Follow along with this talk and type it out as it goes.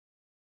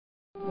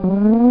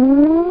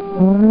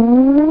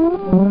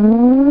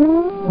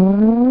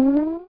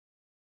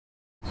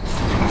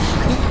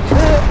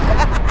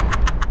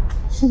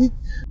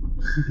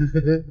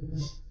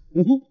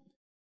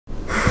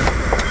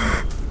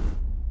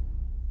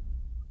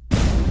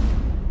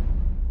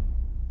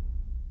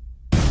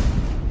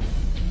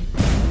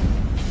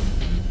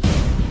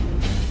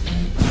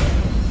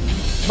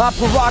My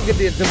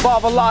prerogatives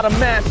involve a lot of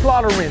mass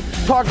slaughtering,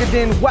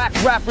 targeting whack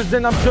rappers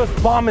and I'm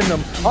just bombing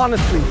them.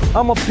 Honestly,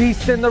 I'm a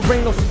beast and there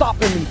ain't no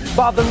stopping me.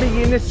 Bother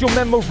me and it's your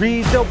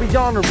memories they'll be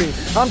honoring.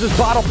 I'm just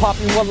bottle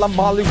popping while I'm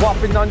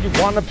molly-whopping on you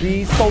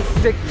wannabes. So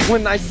sick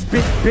when I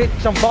spit,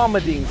 bitch, I'm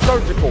vomiting.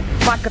 Surgical,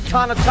 my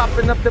katana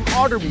chopping up them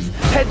arteries.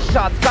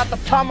 Headshots, got the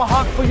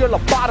tomahawk for your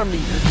lobotomy.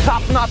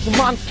 Top-notch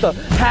monster,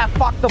 half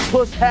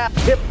octopus, half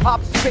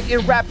hip-hop,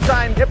 spitting rap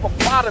giant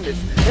hippopotamus.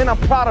 And I'm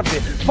proud of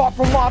it, far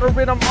from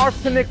moderate, I'm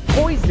arsenic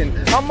poison.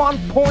 I'm on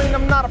point,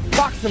 I'm not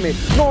approximate,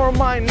 nor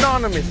am I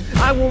anonymous.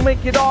 I will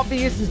make it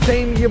obvious as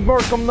Damian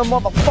Murk'Em, the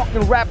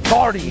motherfucking rap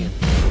guardian.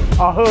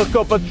 I hook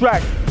up a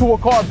track to a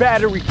car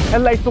battery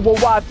and lace up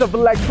with watts of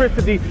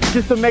electricity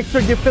just to make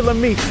sure you're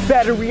feeling me.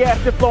 Battery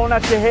acid flowing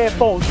out your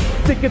headphones,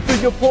 sticking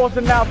through your pores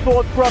and now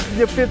thoughts corrupting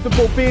your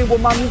physical being where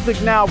my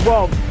music now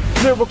roams.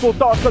 Lyrical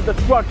thoughts of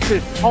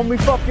destruction. Homie,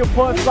 fuck your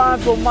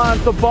punchlines, but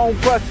mine's a bone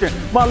crushing.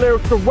 My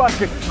lyrics are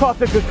rushing,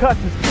 causing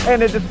concussions,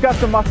 and it's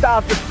disgusting. My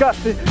style's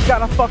disgusting.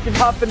 Got a fucking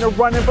huffing and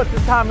running, but the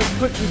time is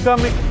quickly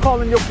coming.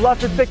 Calling your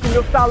bluff and sticking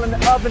your style in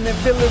the oven and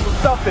filling with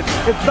stuffing.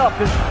 It's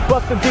nothing.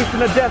 Busting deep in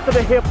the depths of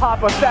the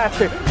hip-hop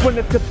assassin. When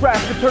it's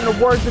contrasted, turn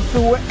the words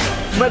into it.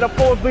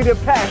 Metaphors bleed in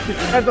passion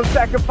as I'm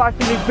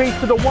sacrificing these beats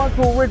to the ones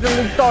who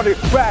originally started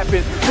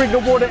rapping. Bring the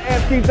water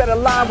MCs that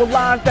align with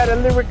lines that are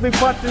lyrically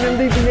punching and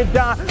leaving it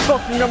down.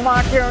 Fucking your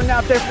mind, carrying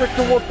out that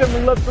ritual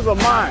similar to the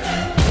mind.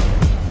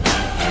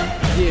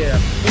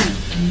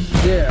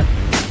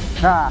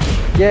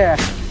 Yeah,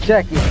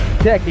 check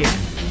it.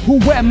 Who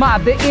am I?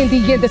 The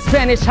Indian, the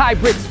Spanish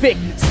hybrid spit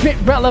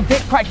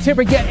relevant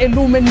criteria,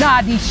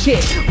 Illuminati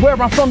shit. Where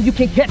I'm from, you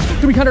can catch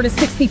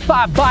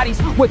 365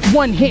 bodies with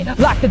one hit.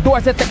 Lock the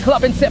doors at the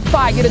club and set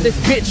fire to this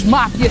bitch.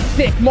 Mafia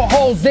sick, more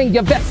holes in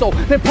your vessel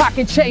than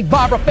pocket Che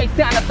Barra. Face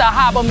down at the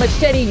harbor,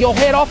 machete your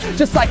head off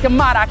just like a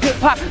Mara. Hip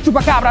hop,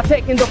 chupacabra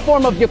taking the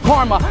form of your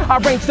karma. I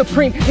reign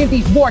supreme in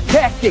these war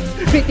tactics.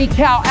 50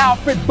 cal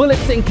Alfred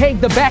bullets and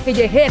cave the back of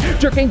your head,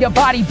 jerking your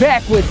body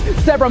backwards.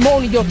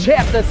 Ceremonial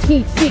chapters,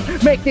 heat seek,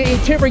 make the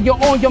interior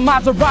on your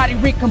Maserati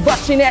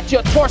recombustion at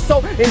your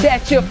torso and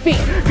at your feet.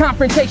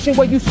 Confrontation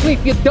where you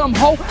sleep, you dumb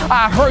hoe.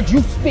 I heard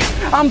you speak.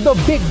 I'm the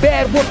big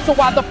bad wolf, so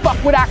why the fuck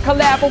would I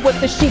collaborate with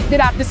the sheep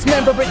that I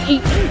dismember and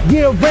eat?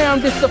 Year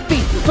round it's a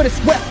feast for this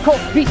West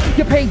Coast beast.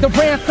 You paid the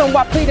ransom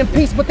while pleading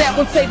peace, but that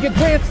won't save your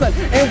grandson.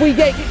 And we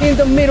ain't in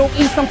the Middle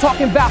East, I'm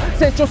talking about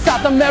Central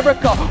South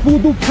America.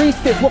 Voodoo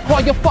priestess will claw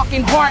your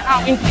fucking heart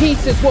out in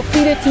pieces. We'll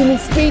feed it to new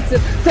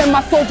species. Send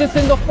my soldiers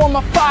in the form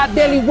of 5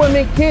 deadly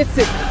women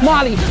kisses.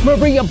 Molly,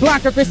 Maria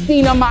Blanca,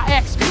 Christina, my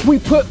ex. We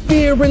put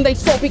fear in they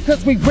soul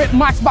because we rip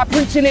mics by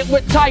preaching it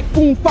with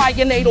typhoon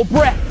fire natal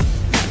breath.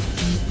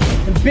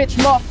 And bitch,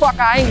 motherfucker,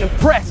 I ain't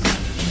impressed.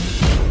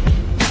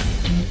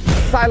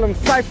 Asylum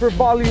Cypher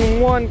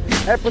Volume 1,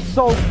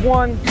 Episode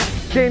 1.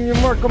 Damian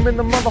Murk'Em in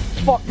the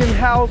motherfucking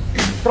house.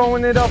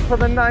 Throwing it up for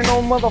the 90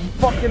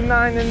 motherfucking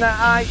 9 in the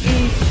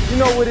IE. You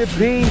know what it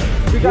be.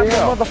 We got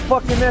the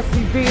motherfucking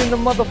SCV in the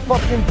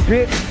motherfucking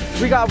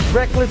bitch. We got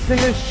Wreckless in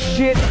this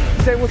shit.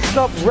 Say what's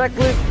up,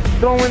 Wreckless.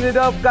 Throwing it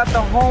up, got the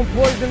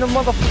homeboys in the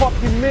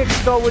motherfucking mix.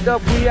 Throw it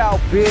up, we out,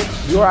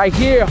 bitch. You're right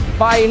here,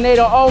 Fire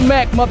Nato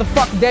Olmec,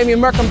 motherfucker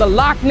Damian Murk'Em, the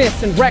Loch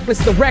Ness, and Wreckless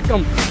the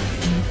Wreck'Em.